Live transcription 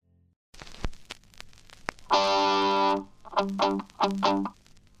I've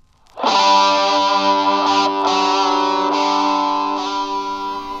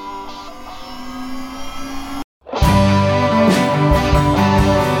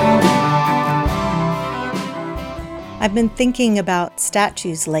been thinking about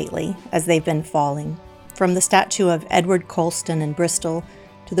statues lately as they've been falling, from the statue of Edward Colston in Bristol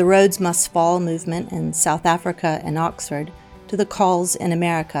to the Rhodes Must Fall movement in South Africa and Oxford to the calls in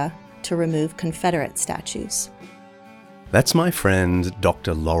America to remove Confederate statues. That's my friend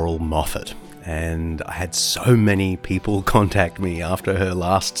Dr. Laurel Moffatt, and I had so many people contact me after her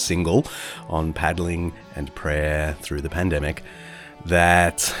last single on paddling and prayer through the pandemic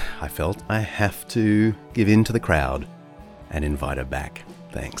that I felt I have to give in to the crowd and invite her back.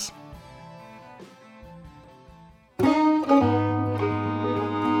 Thanks.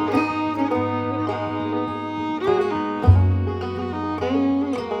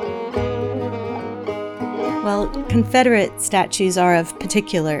 Well, Confederate statues are of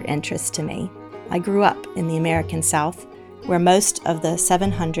particular interest to me. I grew up in the American South, where most of the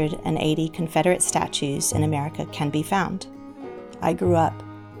 780 Confederate statues in America can be found. I grew up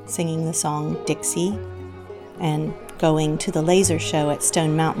singing the song Dixie and going to the laser show at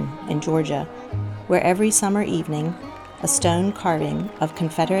Stone Mountain in Georgia, where every summer evening a stone carving of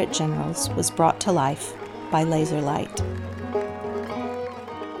Confederate generals was brought to life by laser light.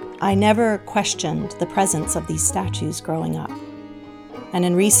 I never questioned the presence of these statues growing up, and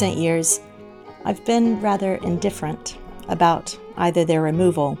in recent years I've been rather indifferent about either their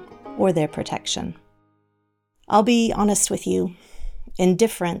removal or their protection. I'll be honest with you.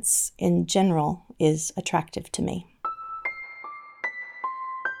 Indifference in general is attractive to me.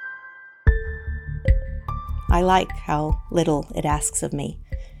 I like how little it asks of me.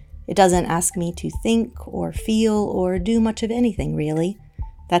 It doesn't ask me to think or feel or do much of anything, really.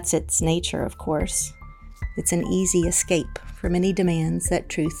 That's its nature, of course. It's an easy escape from any demands that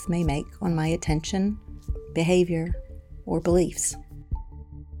truth may make on my attention, behavior, or beliefs.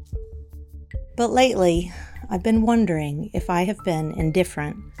 But lately, I've been wondering if I have been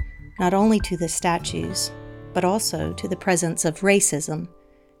indifferent not only to the statues, but also to the presence of racism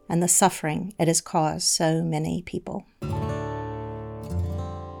and the suffering it has caused so many people.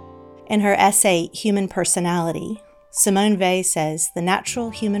 In her essay, Human Personality, Simone Weil says the natural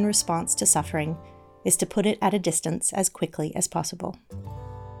human response to suffering is to put it at a distance as quickly as possible.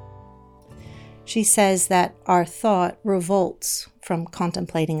 She says that our thought revolts from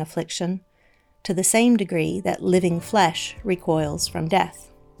contemplating affliction to the same degree that living flesh recoils from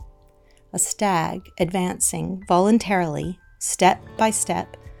death. A stag advancing voluntarily, step by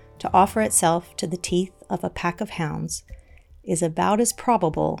step, to offer itself to the teeth of a pack of hounds is about as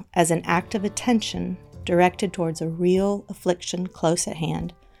probable as an act of attention directed towards a real affliction close at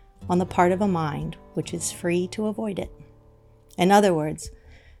hand on the part of a mind which is free to avoid it. In other words,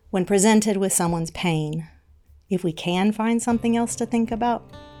 when presented with someone's pain, if we can find something else to think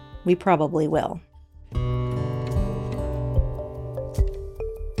about, we probably will.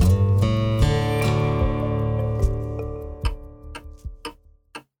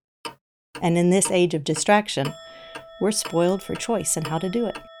 And in this age of distraction, we're spoiled for choice in how to do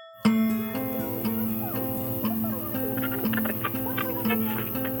it.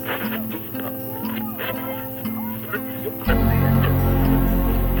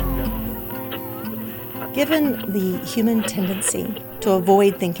 Given the human tendency to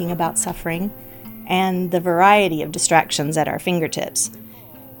avoid thinking about suffering and the variety of distractions at our fingertips,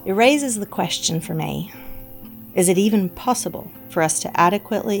 it raises the question for me, is it even possible for us to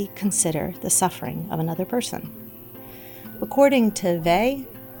adequately consider the suffering of another person? According to Weil,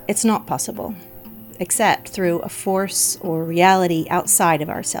 it's not possible, except through a force or reality outside of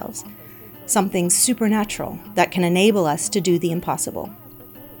ourselves, something supernatural that can enable us to do the impossible,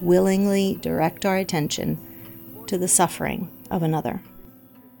 willingly direct our attention to the suffering of another.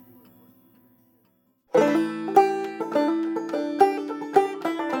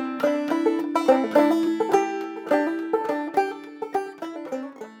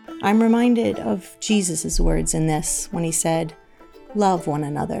 I'm reminded of Jesus' words in this when he said, "Love one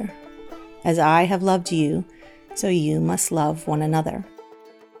another. As I have loved you, so you must love one another."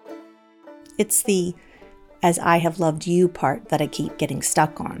 It's the "as I have loved you" part that I keep getting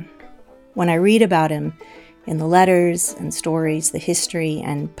stuck on. When I read about him in the letters and stories, the history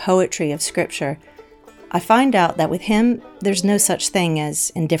and poetry of Scripture, I find out that with him, there's no such thing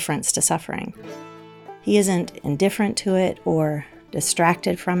as indifference to suffering. He isn't indifferent to it or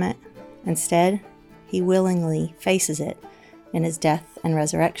distracted from it. Instead, he willingly faces it in his death and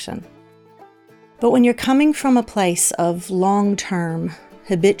resurrection. But when you're coming from a place of long-term,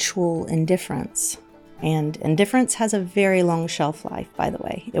 habitual indifference, And indifference has a very long shelf life, by the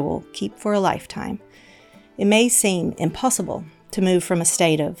way. It will keep for a lifetime. It may seem impossible to move from a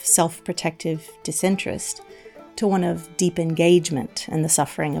state of self-protective disinterest to one of deep engagement in the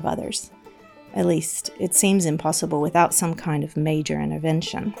suffering of others. At least, it seems impossible without some kind of major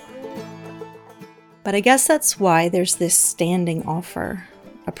intervention. But I guess that's why there's this standing offer,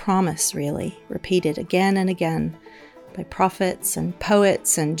 a promise really, repeated again and again by prophets and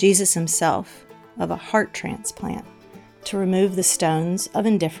poets and Jesus himself, of a heart transplant to remove the stones of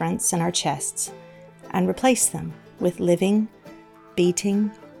indifference in our chests and replace them with living,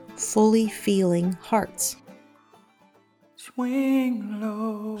 beating, fully feeling hearts. Swing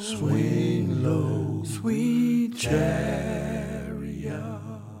low, sweet chariot.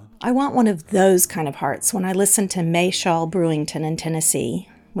 I want one of those kind of hearts when I listen to May Shaw Brewington in Tennessee,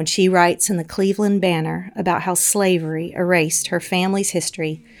 when she writes in the Cleveland Banner about how slavery erased her family's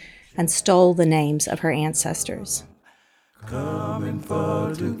history and stole the names of her ancestors. Coming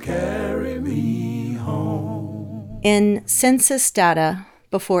for to carry me home. In census data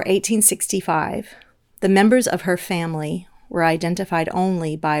before 1865, the members of her family were identified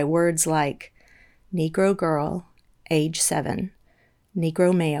only by words like Negro girl, age 7,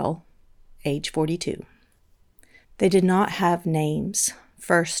 Negro male, age 42. They did not have names,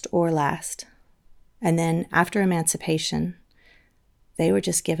 first or last. And then, after emancipation, they were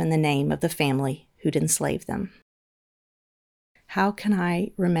just given the name of the family who'd enslaved them. How can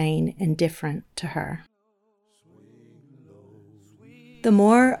I remain indifferent to her? The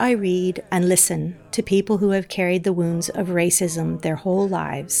more I read and listen to people who have carried the wounds of racism their whole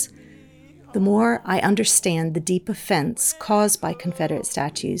lives, the more I understand the deep offense caused by Confederate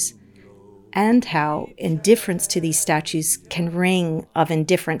statues and how indifference to these statues can ring of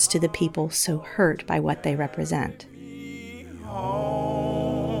indifference to the people so hurt by what they represent.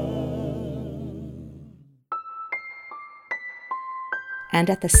 And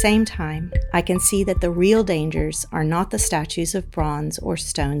at the same time, I can see that the real dangers are not the statues of bronze or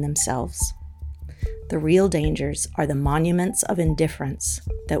stone themselves. The real dangers are the monuments of indifference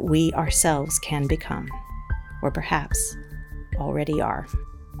that we ourselves can become, or perhaps already are.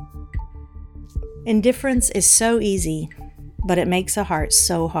 Indifference is so easy, but it makes a heart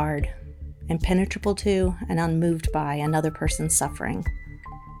so hard, impenetrable to and unmoved by another person's suffering.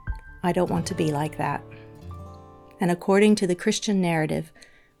 I don't want to be like that. And according to the Christian narrative,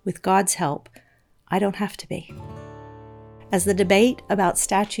 with God's help, I don't have to be. As the debate about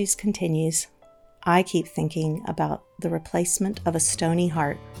statues continues, I keep thinking about the replacement of a stony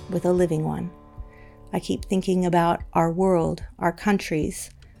heart with a living one. I keep thinking about our world, our countries,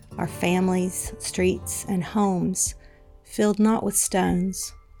 our families, streets, and homes, filled not with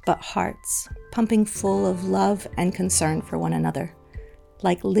stones, but hearts, pumping full of love and concern for one another,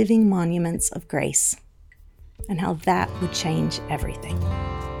 like living monuments of grace, and how that would change everything.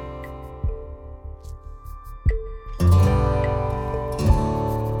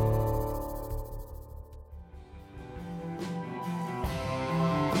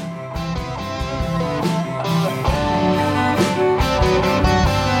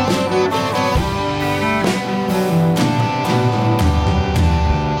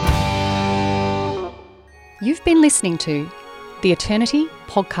 You've been listening to the Eternity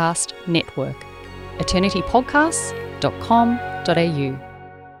Podcast Network, eternitypodcasts.com.au.